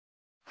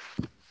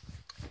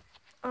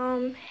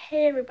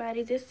Hey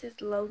everybody, this is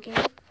Logan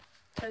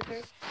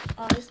Tucker.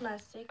 This is my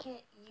second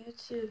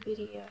YouTube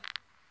video.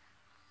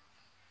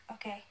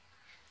 Okay.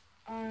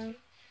 Okay.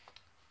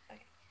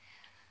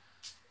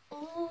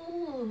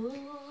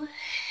 Ooh,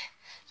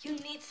 you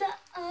need to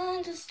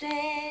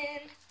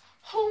understand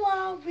who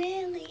I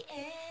really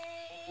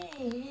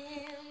am.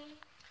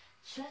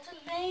 Try to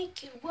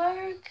make it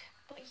work,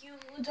 but you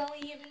don't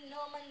even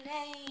know my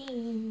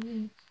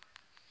name.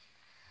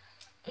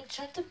 I'm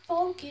trying to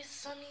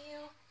focus on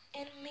you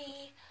and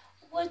me.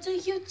 What do?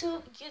 You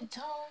don't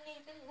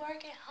even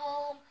work at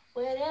home.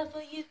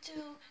 Whatever you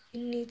do,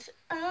 you need to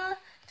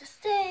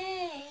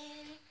understand.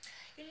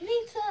 You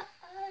need to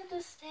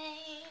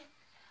understand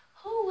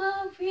who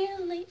I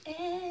really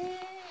am.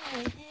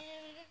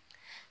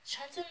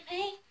 Trying to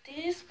make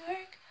this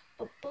work,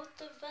 but both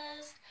of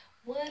us,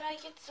 what are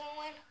you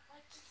doing?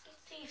 Watching some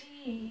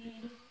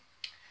TV.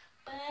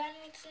 But I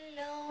need to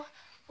know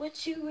what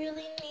you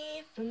really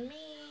need from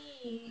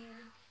me.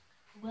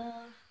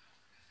 Well,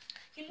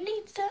 you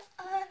need to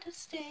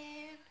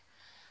understand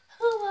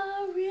who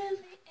I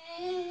really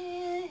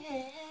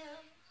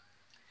am.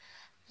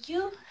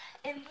 You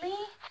and me,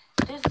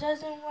 this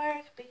doesn't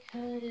work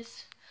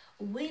because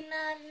we're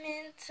not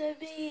meant to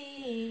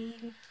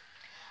be.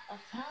 I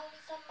found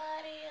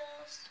somebody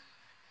else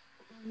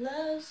who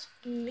loves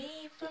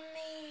me for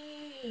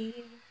me.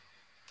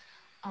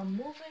 I'm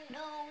moving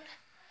on.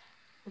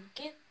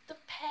 Forget the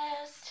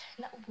past,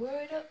 not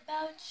worried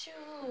about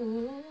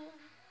you.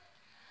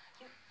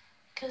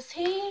 Cause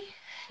he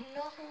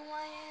knows who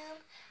I am,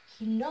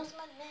 he knows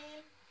my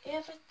name,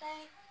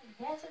 everything,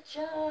 he has a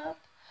job.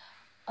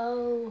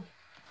 Oh,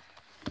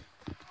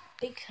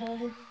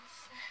 because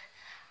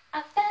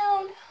I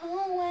found who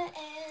I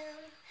am,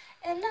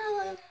 and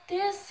all of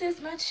this is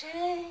my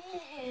chance.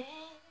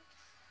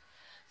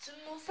 To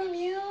move from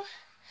you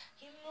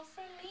move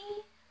from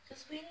me,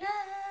 cause we're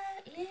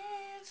not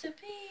meant to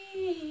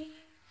be.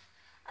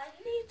 I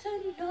need to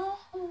know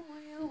who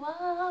you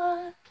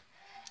are,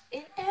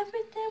 and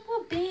everything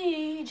will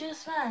be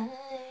just fine.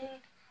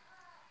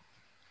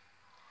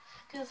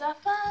 Cause I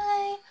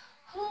find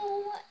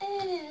who I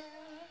am.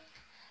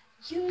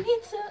 You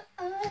need to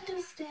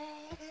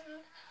understand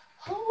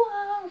who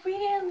I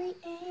really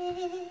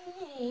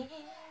am.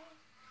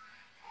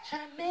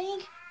 Trying to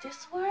make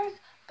this work,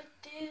 but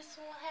this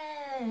won't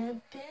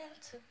happen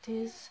to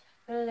this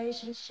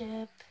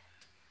relationship.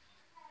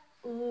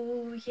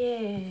 Ooh,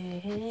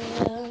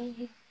 yeah.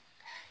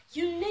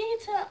 You need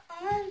to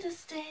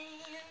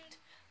understand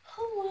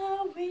who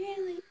I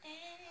really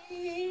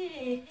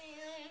am.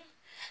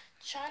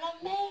 Trying to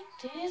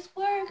make this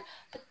work,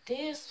 but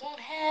this won't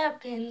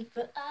happen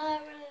for our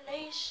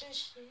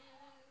relationship.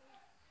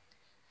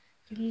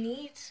 You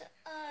need to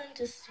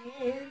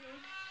understand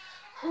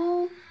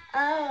who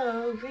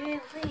I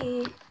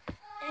really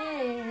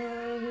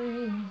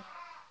am.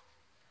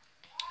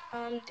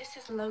 This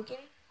is Logan.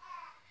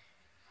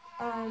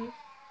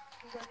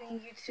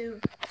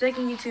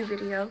 Second YouTube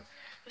video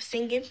of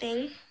singing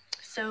thing.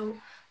 So,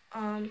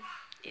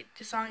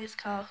 the song is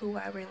called Who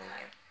I Really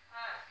Am.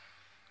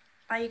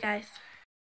 Bye, you guys.